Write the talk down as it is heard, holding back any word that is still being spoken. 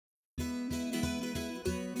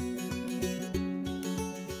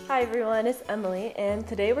Hi everyone, it's Emily, and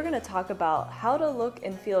today we're going to talk about how to look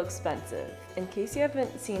and feel expensive. In case you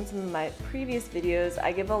haven't seen some of my previous videos,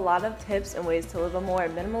 I give a lot of tips and ways to live a more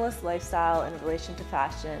minimalist lifestyle in relation to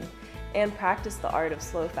fashion and practice the art of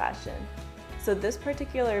slow fashion. So this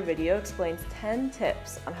particular video explains 10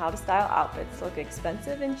 tips on how to style outfits to look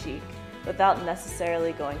expensive and chic without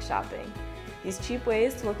necessarily going shopping. These cheap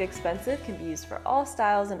ways to look expensive can be used for all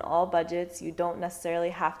styles and all budgets. You don't necessarily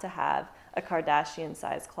have to have a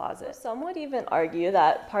Kardashian-sized closet. Some would even argue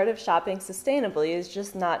that part of shopping sustainably is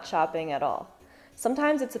just not shopping at all.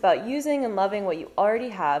 Sometimes it's about using and loving what you already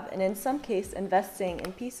have, and in some cases investing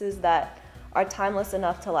in pieces that are timeless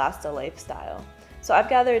enough to last a lifestyle. So I've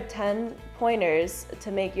gathered 10 pointers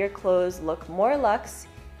to make your clothes look more luxe,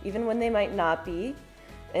 even when they might not be.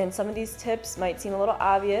 And some of these tips might seem a little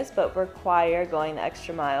obvious, but require going the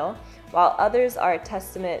extra mile, while others are a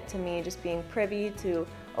testament to me just being privy to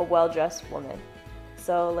a well-dressed woman.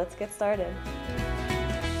 So let's get started.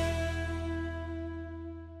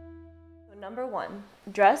 So number 1,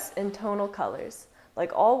 dress in tonal colors,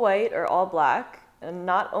 like all white or all black. And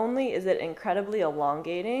not only is it incredibly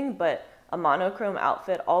elongating, but a monochrome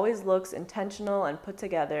outfit always looks intentional and put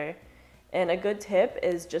together. And a good tip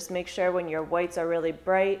is just make sure when your whites are really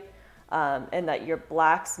bright and that your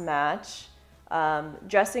blacks match.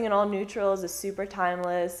 Dressing in all neutrals is super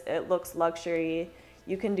timeless. It looks luxury.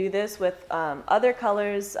 You can do this with other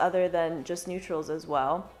colors other than just neutrals as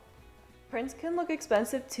well. Prints can look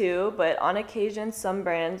expensive too, but on occasion some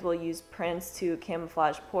brands will use prints to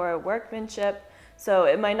camouflage poor workmanship, so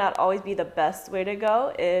it might not always be the best way to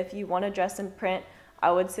go. If you want to dress in print,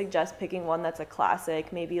 I would suggest picking one that's a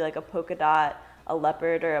classic, maybe like a polka dot, a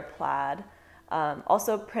leopard, or a plaid.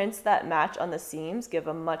 Also, prints that match on the seams give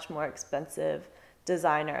a much more expensive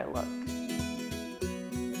designer look.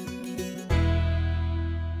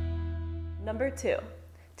 Number 2,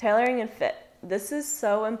 tailoring and fit. This is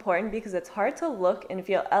so important because it's hard to look and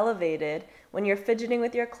feel elevated when you're fidgeting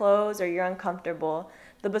with your clothes or you're uncomfortable.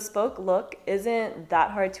 The bespoke look isn't that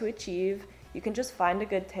hard to achieve. You can just find a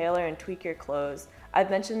good tailor and tweak your clothes. I've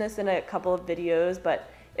mentioned this in a couple of videos, but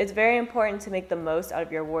it's very important to make the most out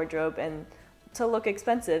of your wardrobe and to look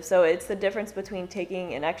expensive. So it's the difference between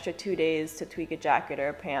taking an extra 2 days to tweak a jacket or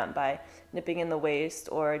a pant by nipping in the waist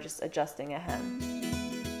or just adjusting a hem.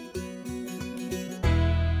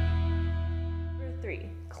 Number 3,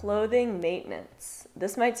 clothing maintenance.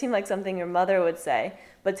 This might seem like something your mother would say,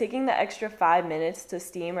 but taking the extra 5 minutes to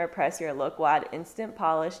steam or press your look will add instant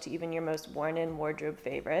polish to even your most worn-in wardrobe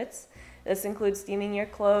favorites. This includes steaming your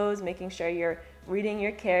clothes, making sure you're reading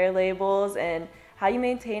your care labels, and how you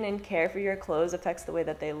maintain and care for your clothes affects the way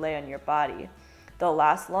that they lay on your body. They'll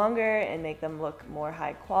last longer and make them look more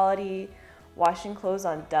high quality. Washing clothes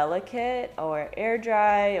on delicate or air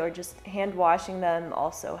dry or just hand washing them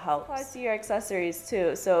also helps. It applies to your accessories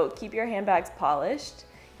too, so keep your handbags polished.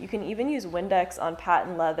 You can even use Windex on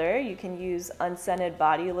patent leather. You can use unscented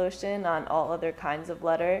body lotion on all other kinds of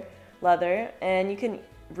leather, and you can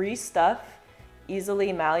restuff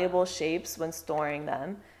easily malleable shapes when storing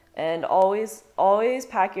them. And always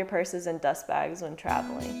pack your purses and dust bags when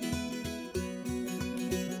traveling.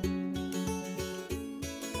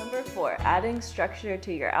 Number 4, adding structure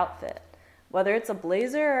to your outfit. Whether it's a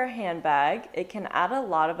blazer or a handbag, it can add a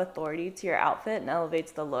lot of authority to your outfit and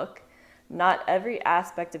elevates the look. Not every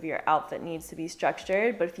aspect of your outfit needs to be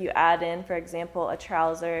structured, but if you add in, for example, a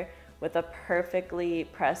trouser with a perfectly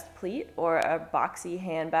pressed pleat or a boxy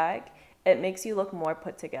handbag, it makes you look more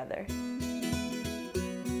put together. Number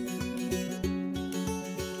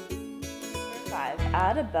 5,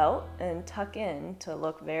 add a belt and tuck in to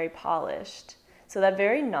look very polished. So that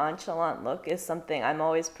very nonchalant look is something I'm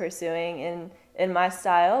always pursuing in my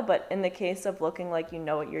style, but in the case of looking like you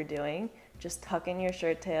know what you're doing, just tuck in your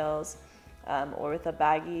shirt tails, or with a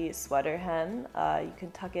baggy sweater hem. You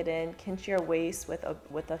can tuck it in, cinch your waist with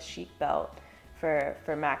a chic belt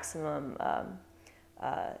for maximum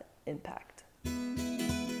impact.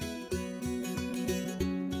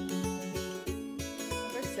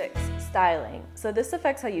 Number 6, styling. So this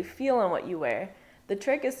affects how you feel and what you wear. The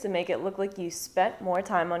trick is to make it look like you spent more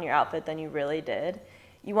time on your outfit than you really did.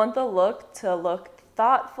 You want the look to look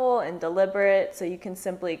thoughtful and deliberate, so you can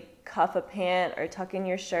simply cuff a pant or tuck in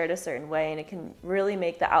your shirt a certain way and it can really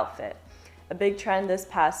make the outfit. A big trend this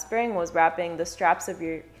past spring was wrapping the straps of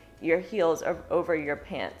your heels over your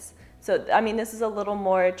pants. So, I mean, this is a little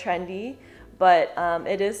more trendy, but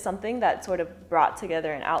it is something that sort of brought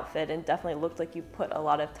together an outfit and definitely looked like you put a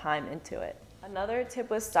lot of time into it. Another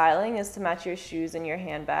tip with styling is to match your shoes and your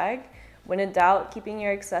handbag. When in doubt, keeping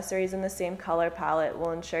your accessories in the same color palette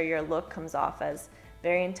will ensure your look comes off as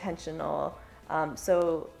very intentional.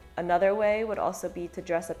 So Another way would also be to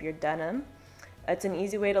dress up your denim. It's an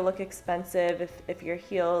easy way to look expensive if you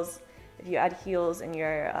add heels in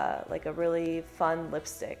your like a really fun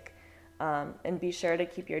lipstick. And be sure to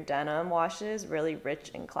keep your denim washes really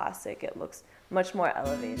rich and classic. It looks much more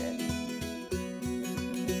elevated.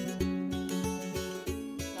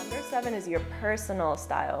 Number 7 is your personal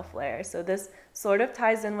style flair. So this sort of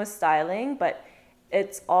ties in with styling, but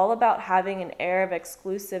it's all about having an air of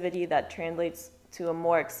exclusivity that translates to a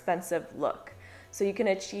more expensive look. So you can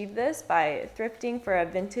achieve this by thrifting for a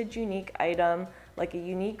vintage unique item, like a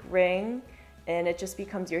unique ring, and it just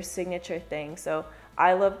becomes your signature thing. So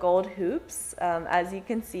I love gold hoops, as you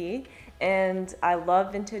can see, and I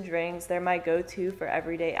love vintage rings. They're my go-to for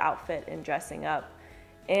everyday outfit and dressing up.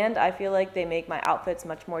 And I feel like they make my outfits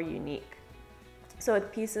much more unique. So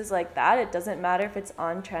with pieces like that, it doesn't matter if it's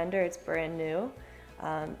on trend or it's brand new.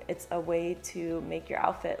 It's a way to make your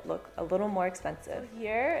outfit look a little more expensive.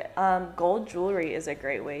 Here, gold jewelry is a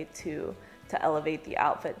great way to elevate the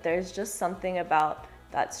outfit. There's just something about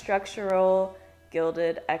that structural,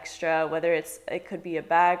 gilded extra, whether it could be a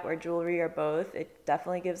bag or jewelry or both. It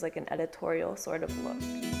definitely gives like an editorial sort of look.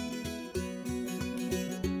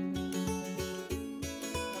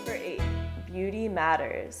 Number 8, beauty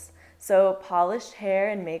matters. So polished hair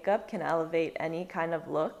and makeup can elevate any kind of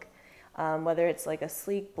look. Whether it's like a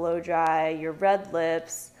sleek blow dry, your red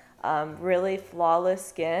lips, really flawless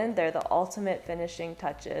skin, they're the ultimate finishing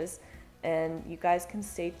touches. And you guys can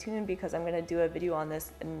stay tuned because I'm going to do a video on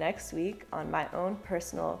this next week on my own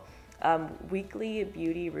personal weekly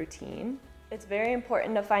beauty routine. It's very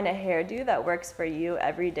important to find a hairdo that works for you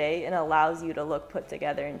every day and allows you to look put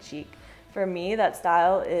together and chic. For me, that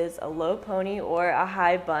style is a low pony or a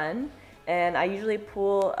high bun. And I usually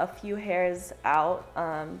pull a few hairs out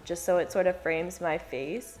just so it sort of frames my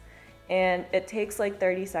face. And it takes like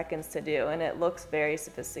 30 seconds to do, and it looks very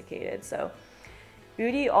sophisticated. So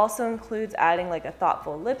beauty also includes adding like a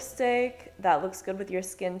thoughtful lipstick that looks good with your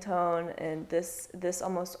skin tone, and this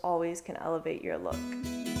almost always can elevate your look.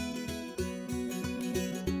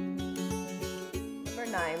 Number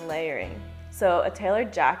 9, layering. So a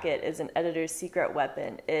tailored jacket is an editor's secret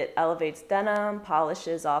weapon. It elevates denim,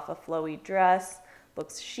 polishes off a flowy dress,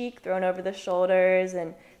 looks chic thrown over the shoulders,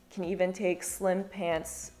 and can even take slim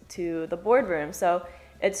pants to the boardroom. So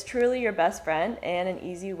it's truly your best friend and an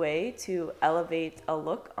easy way to elevate a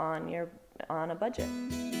look on a budget.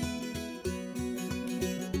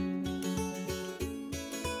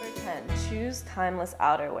 Number 10, choose timeless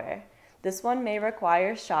outerwear. This one may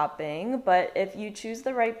require shopping, but if you choose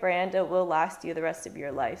the right brand, it will last you the rest of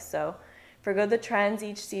your life. So forgo the trends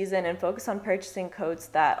each season and focus on purchasing coats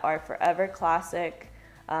that are forever classic,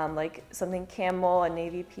 like something camel, a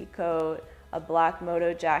navy pea coat, a black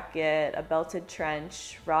moto jacket, a belted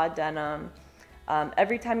trench, raw denim.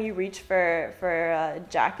 Every time you reach for a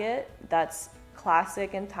jacket that's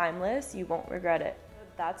classic and timeless, you won't regret it.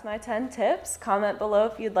 That's my 10 tips. Comment below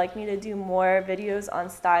if you'd like me to do more videos on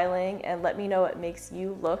styling, and let me know what makes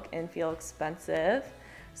you look and feel expensive.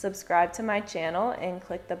 Subscribe to my channel and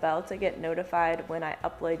click the bell to get notified when I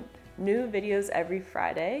upload new videos every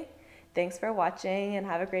Friday. Thanks for watching and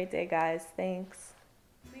have a greek day, guys. Thanks.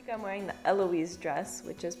 This week I'm wearing the Eloise dress,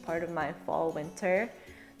 which is part of my fall-winter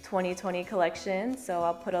 2020 collection, so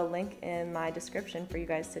I'll put a link in my description for you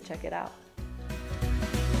guys to check it out.